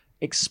 22,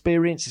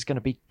 experience is going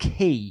to be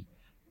key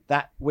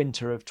that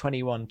winter of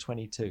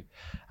 21-22.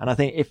 And I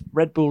think if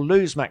Red Bull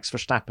lose Max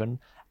Verstappen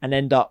and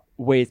end up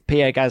with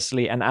Pierre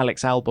Gasly and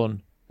Alex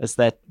Albon as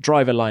their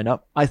driver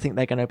lineup, I think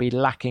they're going to be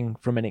lacking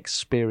from an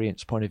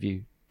experience point of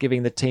view,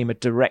 giving the team a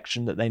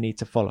direction that they need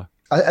to follow.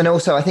 And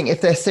also, I think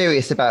if they're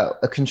serious about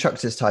a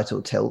constructors'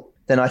 title tilt,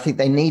 then I think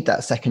they need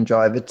that second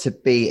driver to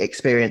be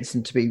experienced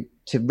and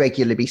to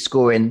regularly be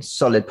scoring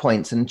solid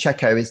points. And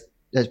Checo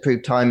has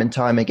proved time and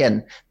time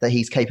again that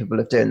he's capable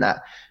of doing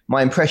that.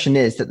 My impression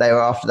is that they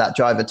are after that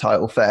driver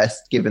title first,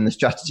 given the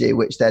strategy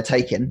which they're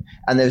taking.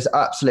 And there's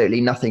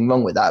absolutely nothing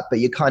wrong with that. But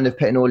you're kind of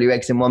putting all your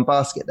eggs in one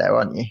basket there,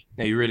 aren't you?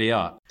 Yeah, you really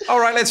are. All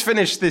right, let's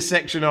finish this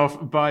section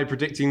off by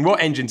predicting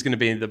what engine's going to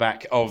be in the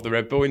back of the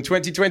Red Bull in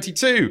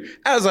 2022.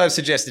 As I've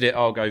suggested it,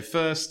 I'll go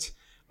first.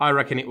 I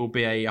reckon it will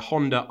be a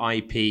Honda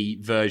IP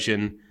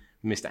version,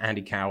 Mr.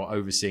 Andy Cowell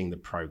overseeing the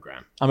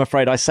program. I'm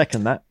afraid I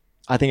second that.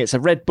 I think it's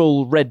a Red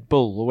Bull,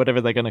 or whatever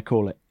they're going to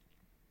call it.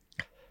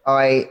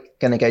 I'm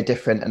going to go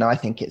different, and I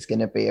think it's going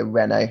to be a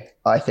Renault.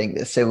 I think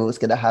that Cyril's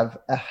going to have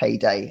a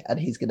heyday, and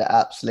he's going to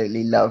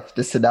absolutely love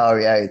the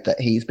scenario that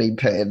he's been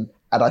put in.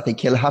 And I think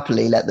he'll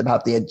happily let them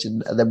have the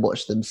engine and then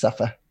watch them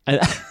suffer.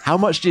 And how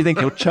much do you think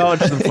he'll charge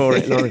them for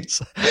it,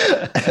 Lawrence?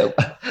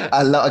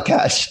 A lot of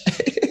cash.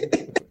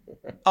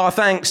 Our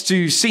thanks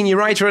to senior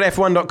writer at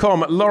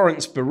F1.com,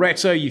 Lawrence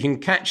Barretto. You can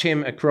catch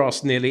him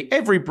across nearly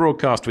every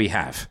broadcast we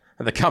have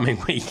the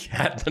coming week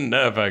at the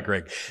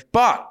Nürburgring.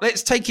 But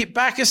let's take it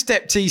back a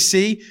step,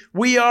 TC.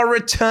 We are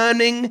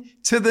returning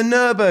to the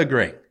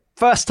Nürburgring.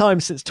 First time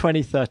since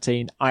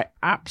 2013. I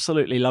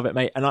absolutely love it,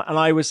 mate. And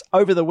I was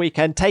over the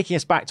weekend, taking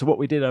us back to what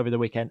we did over the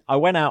weekend. I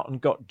went out and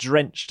got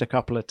drenched a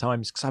couple of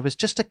times because I was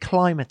just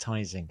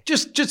acclimatizing.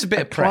 Just a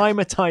bit of prep.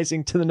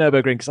 Acclimatizing to the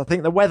Nürburgring because I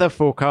think the weather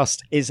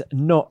forecast is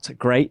not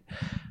great.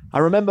 I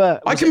remember...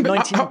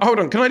 Hold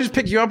on, can I just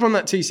pick you up on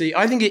that, TC?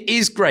 I think it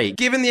is great.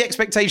 Given the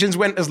expectations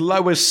went as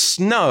low as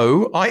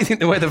snow, I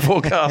think the weather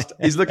forecast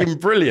is looking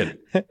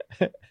brilliant.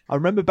 I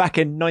remember back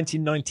in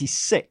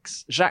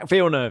 1996, Jacques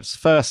Villeneuve's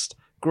first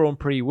Grand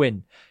Prix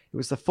win. It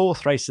was the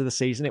fourth race of the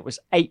season. It was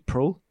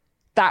April.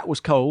 That was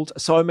cold.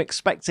 So I'm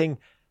expecting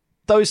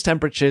those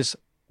temperatures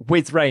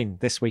with rain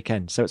this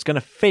weekend. So it's going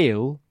to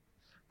feel,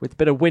 with a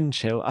bit of wind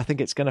chill, I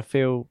think it's going to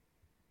feel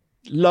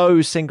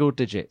low single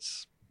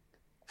digits.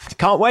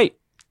 Can't wait.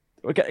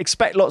 We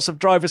expect lots of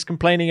drivers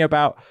complaining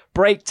about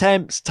brake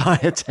temps,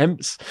 tyre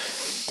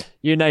temps,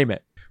 you name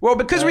it. Well,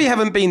 because we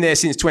haven't been there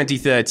since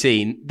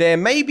 2013, there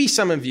may be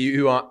some of you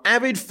who are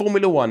avid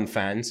Formula One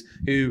fans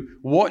who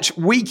watch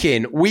week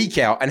in, week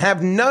out and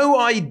have no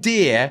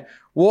idea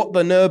what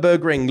the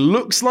Nürburgring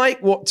looks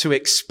like, what to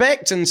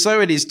expect. And so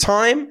it is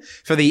time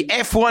for the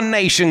F1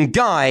 Nation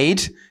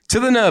guide to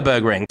the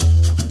Nürburgring.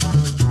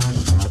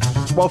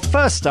 Well,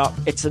 first up,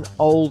 it's an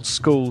old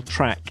school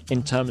track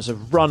in terms of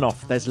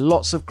runoff. There's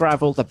lots of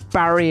gravel. The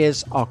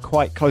barriers are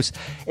quite close.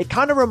 It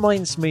kind of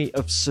reminds me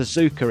of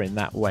Suzuka in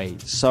that way.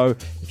 So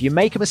if you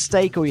make a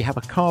mistake or you have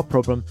a car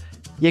problem,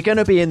 you're going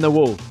to be in the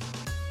wall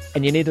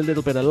and you need a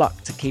little bit of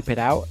luck to keep it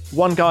out.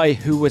 One guy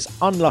who was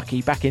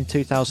unlucky back in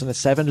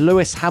 2007,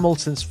 Lewis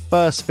Hamilton's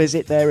first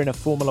visit there in a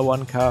Formula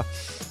One car.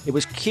 It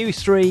was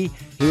Q3.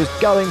 He was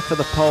going for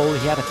the pole.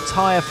 He had a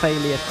tyre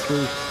failure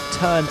through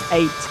turn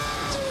 8.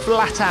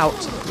 Flat out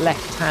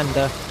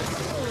left-hander.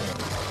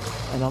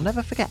 And I'll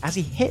never forget, as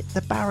he hit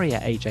the barrier,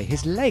 AJ,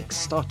 his legs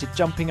started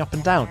jumping up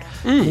and down.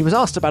 And he was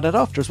asked about it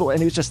after as well,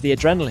 and it was just the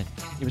adrenaline.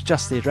 it was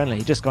just the adrenaline.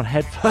 He'd just gone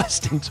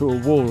headfirst into a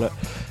wall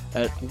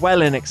at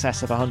well in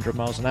excess of 100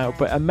 miles an hour,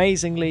 but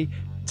amazingly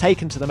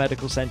taken to the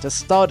medical centre,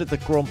 started the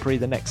Grand Prix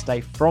the next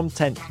day from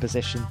 10th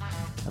position,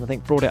 and I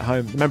think brought it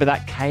home. Remember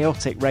that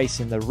chaotic race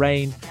in the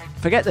rain?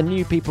 Forget the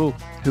new people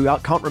who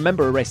can't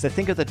remember a race. They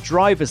think of the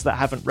drivers that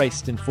haven't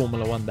raced in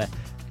Formula One there.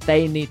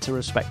 They need to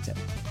respect it.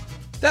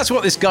 That's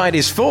what this guide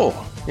is for,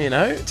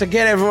 to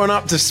get everyone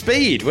up to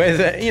speed.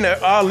 Whether,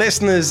 our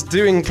listeners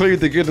do include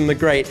the good and the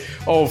great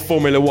of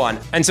Formula One.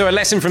 And so a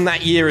lesson from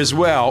that year as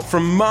well,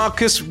 from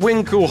Markus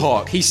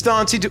Winkelhock. He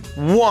started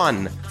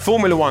one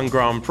Formula One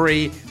Grand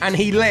Prix and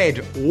he led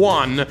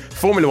one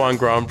Formula One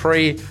Grand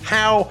Prix.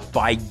 How?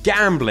 By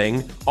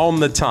gambling on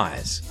the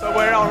tyres. So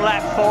we're on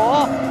lap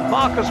 4.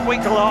 Markus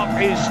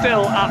Winkelhock is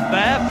still up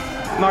there.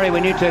 Murray,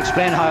 we need to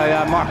explain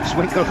how Markus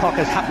Winkelhock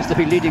happens to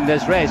be leading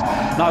this race.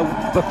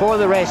 Now, before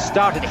the race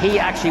started, he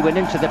actually went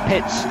into the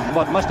pits.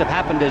 What must have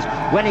happened is,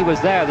 when he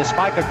was there, the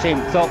Spyker team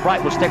thought,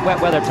 right, we'll stick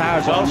wet weather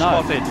tyres on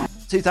now.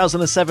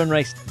 2007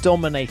 race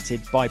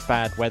dominated by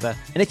bad weather.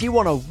 And if you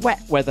want a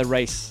wet weather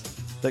race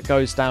that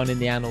goes down in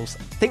the annals,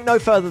 think no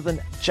further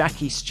than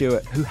Jackie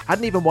Stewart, who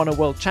hadn't even won a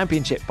world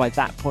championship by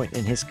that point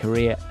in his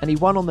career. And he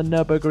won on the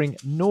Nürburgring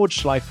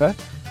Nordschleife,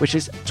 which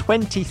is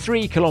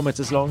 23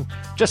 kilometres long,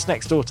 just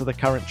next door to the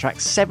current track,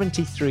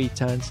 73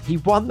 turns. He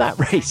won that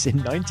race in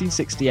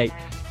 1968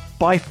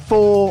 by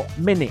 4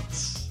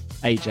 minutes,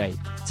 AJ.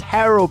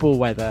 Terrible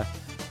weather.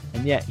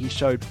 And yet he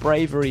showed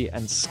bravery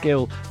and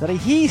skill that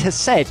he has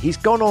said, he's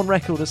gone on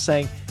record as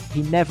saying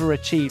he never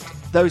achieved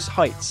those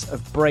heights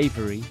of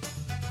bravery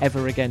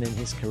ever again in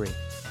his career.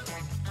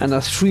 And a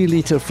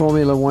 3-litre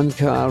Formula One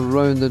car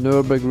round the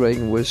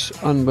Nürburgring was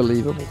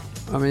unbelievable.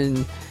 I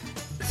mean,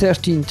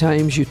 13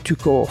 times you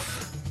took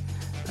off.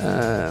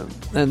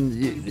 And,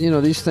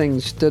 these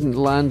things didn't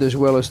land as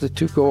well as they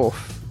took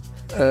off.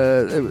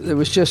 It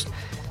was just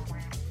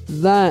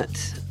that.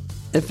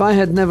 If I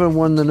had never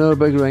won the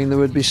Nürburgring, there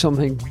would be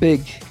something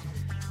big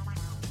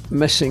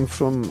missing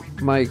from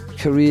my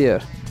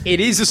career. It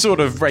is a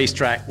sort of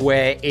racetrack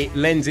where it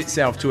lends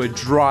itself to a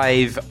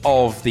drive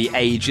of the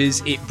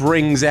ages. It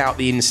brings out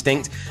the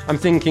instinct. I'm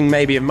thinking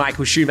maybe of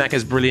Michael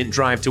Schumacher's brilliant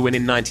drive to win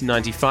in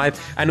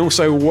 1995, and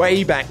also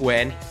way back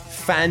when,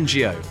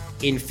 Fangio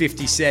in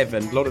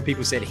 57. A lot of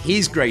people said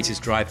his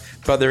greatest drive,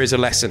 but there is a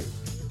lesson.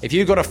 If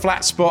you've got a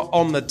flat spot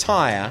on the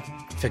tyre,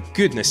 for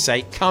goodness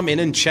sake, come in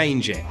and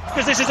change it.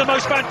 Because this is the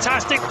most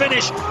fantastic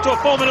finish to a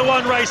Formula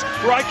One race.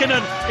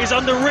 Raikkonen is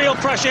under real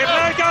pressure.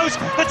 There it goes.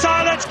 The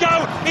tyre lets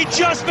go. He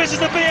just misses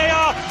the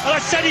VAR. And I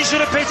said he should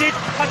have pitted.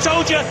 I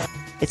told you.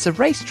 It's a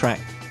racetrack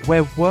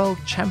where world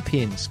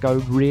champions go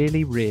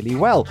really, really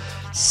well.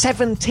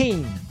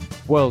 17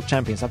 world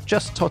champions, I've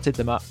just totted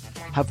them up,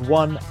 have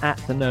won at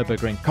the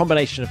Nürburgring.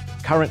 Combination of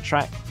current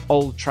track,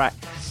 old track.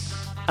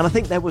 And I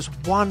think there was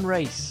one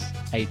race,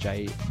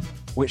 AJ,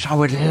 which I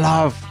would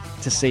love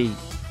to see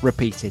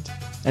repeated.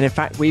 And in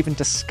fact, we even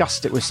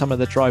discussed it with some of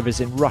the drivers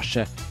in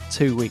Russia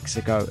 2 weeks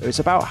ago. It was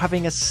about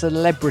having a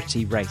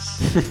celebrity race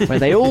where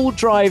they all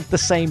drive the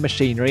same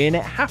machinery, and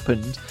it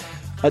happened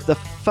at the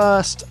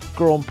first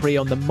Grand Prix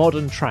on the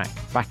modern track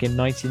back in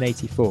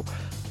 1984.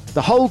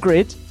 The whole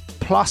grid,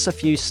 plus a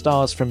few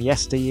stars from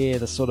yesteryear,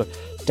 the sort of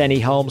Denny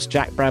Hulmes,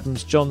 Jack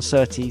Brabhams, John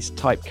Surtees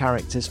type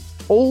characters,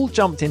 all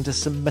jumped into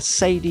some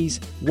Mercedes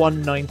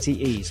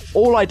 190Es,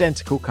 all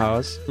identical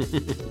cars.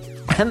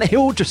 And they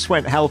all just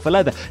went hell for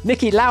leather.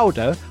 Niki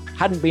Lauda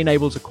hadn't been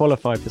able to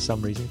qualify for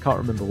some reason, can't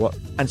remember what.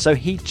 And so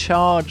he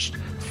charged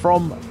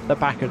from the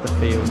back of the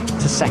field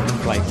to second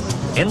place.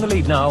 In the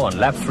lead now on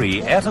lap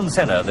 3, Ayrton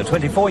Senna, the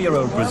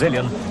 24-year-old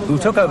Brazilian, who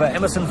took over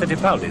Emerson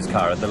Fittipaldi's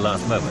car at the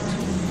last moment.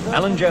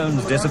 Alan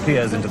Jones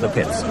disappears into the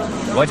pits.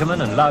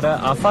 Reutemann and Lauda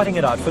are fighting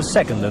it out for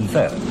second and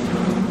third.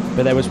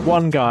 But there was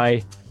one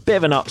guy, bit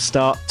of an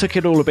upstart, took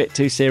it all a bit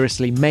too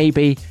seriously,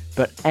 maybe,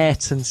 but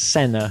Ayrton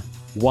Senna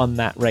won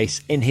that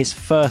race in his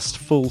first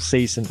full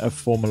season of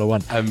Formula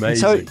One. Amazing.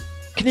 So,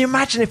 can you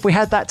imagine if we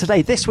had that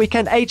today, this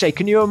weekend? AJ,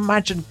 can you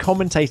imagine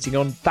commentating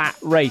on that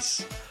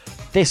race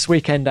this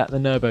weekend at the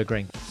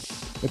Nürburgring?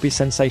 It would be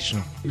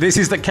sensational. This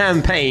is the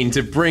campaign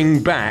to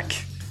bring back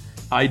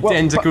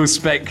identical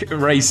spec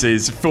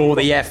races for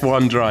the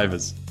F1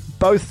 drivers.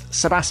 Both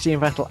Sebastian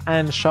Vettel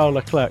and Charles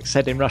Leclerc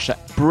said in Russia,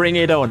 bring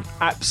it on.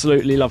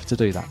 Absolutely love to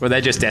do that. Well,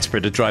 they're just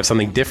desperate to drive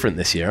something different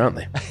this year, aren't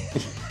they?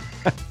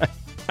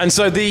 And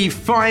so the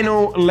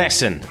final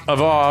lesson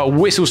of our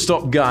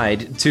whistle-stop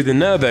guide to the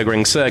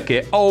Nürburgring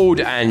circuit, old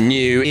and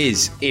new,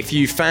 is if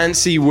you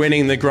fancy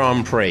winning the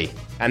Grand Prix,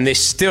 and this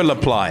still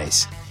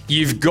applies,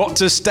 you've got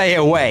to stay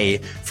away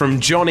from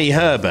Johnny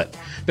Herbert.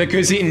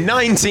 Because in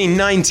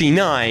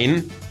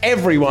 1999,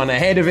 everyone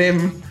ahead of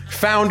him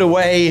found a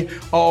way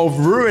of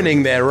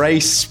ruining their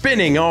race,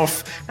 spinning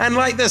off, and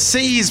like the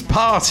seas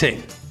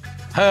parting,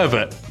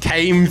 Herbert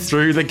came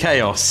through the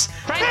chaos.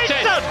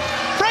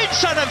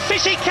 Frentzen and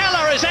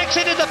Fisichella has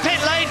exited the pit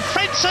lane.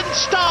 Frentzen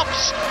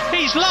stops.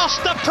 He's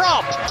lost the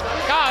prop.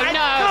 Oh, no.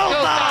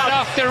 Coulthard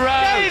off the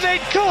road. Gave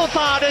David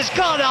Coulthard has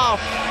gone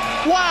off.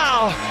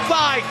 Wow,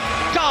 my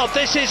God,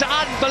 this is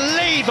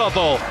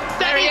unbelievable.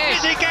 There he is.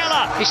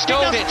 Fisichella. He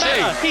stalled it too.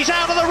 He's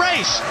out of the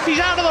race.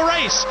 He's out of the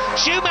race.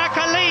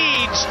 Schumacher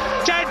leads.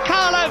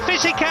 Giancarlo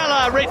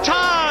Fisichella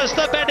retires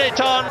the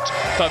Benetton.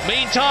 But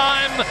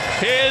meantime,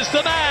 here's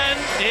the man.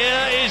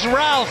 Here is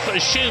Ralf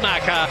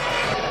Schumacher.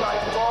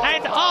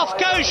 And off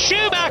goes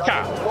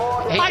Schumacher.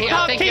 I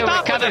can't keep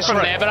up with this from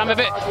there, but I'm a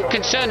bit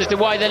concerned as to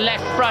why the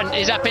left front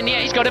is up in the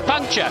air. He's got a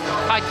puncture.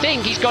 I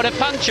think he's got a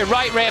puncture,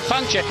 right rear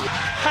puncture.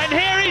 And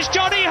here is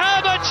Johnny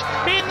Herbert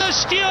in the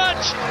Stewart.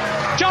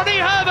 Johnny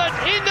Herbert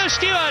in the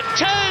Stewart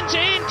turns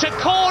into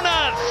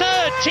corner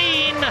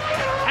 13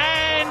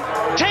 and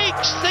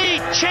takes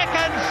the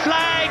checkered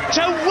flag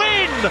to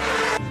win.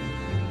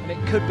 And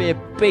it could be a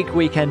big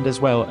weekend as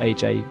well,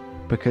 AJ,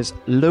 because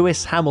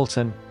Lewis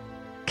Hamilton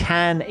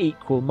can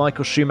equal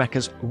Michael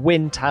Schumacher's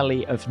win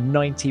tally of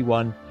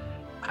 91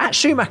 at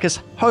Schumacher's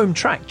home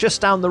track,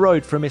 just down the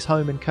road from his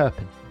home in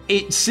Kirpin.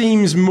 It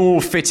seems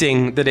more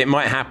fitting that it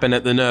might happen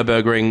at the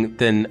Nürburgring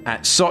than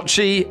at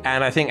Sochi,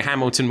 and I think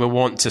Hamilton will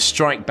want to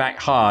strike back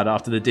hard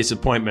after the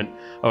disappointment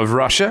of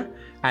Russia,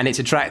 and it's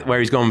a track where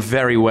he's gone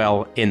very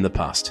well in the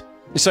past.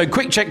 So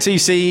quick check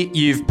TC,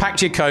 you've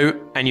packed your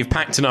coat and you've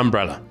packed an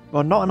umbrella.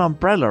 Well, not an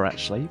umbrella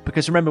actually,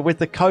 because remember with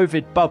the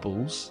COVID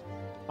bubbles,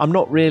 I'm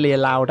not really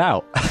allowed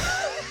out.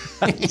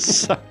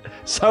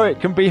 so it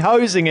can be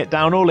hosing it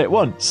down all at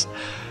once.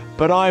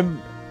 But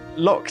I'm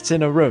locked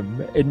in a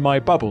room in my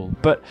bubble.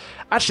 But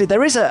actually,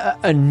 there is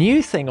a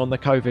new thing on the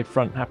COVID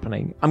front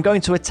happening. I'm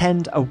going to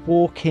attend a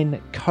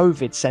walk-in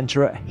COVID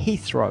centre at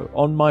Heathrow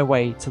on my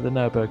way to the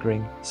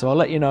Nürburgring. So I'll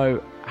let you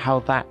know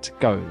how that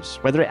goes,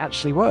 whether it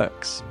actually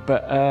works.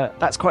 But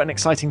that's quite an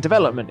exciting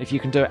development if you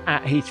can do it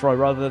at Heathrow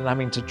rather than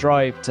having to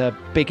drive to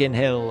Biggin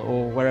Hill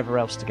or wherever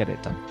else to get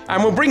it done.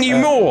 And we'll bring you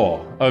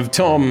more of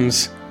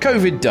Tom's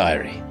COVID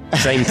diary,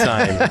 same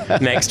time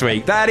next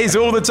week. That is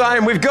all the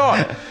time we've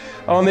got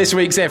on this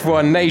week's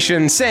F1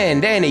 Nation.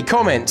 Send any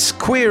comments,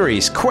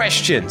 queries,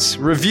 questions,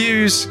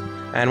 reviews,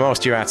 and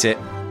whilst you're at it,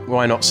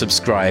 why not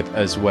subscribe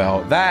as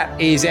well? That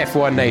is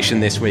F1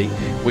 Nation this week.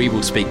 We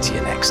will speak to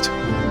you next.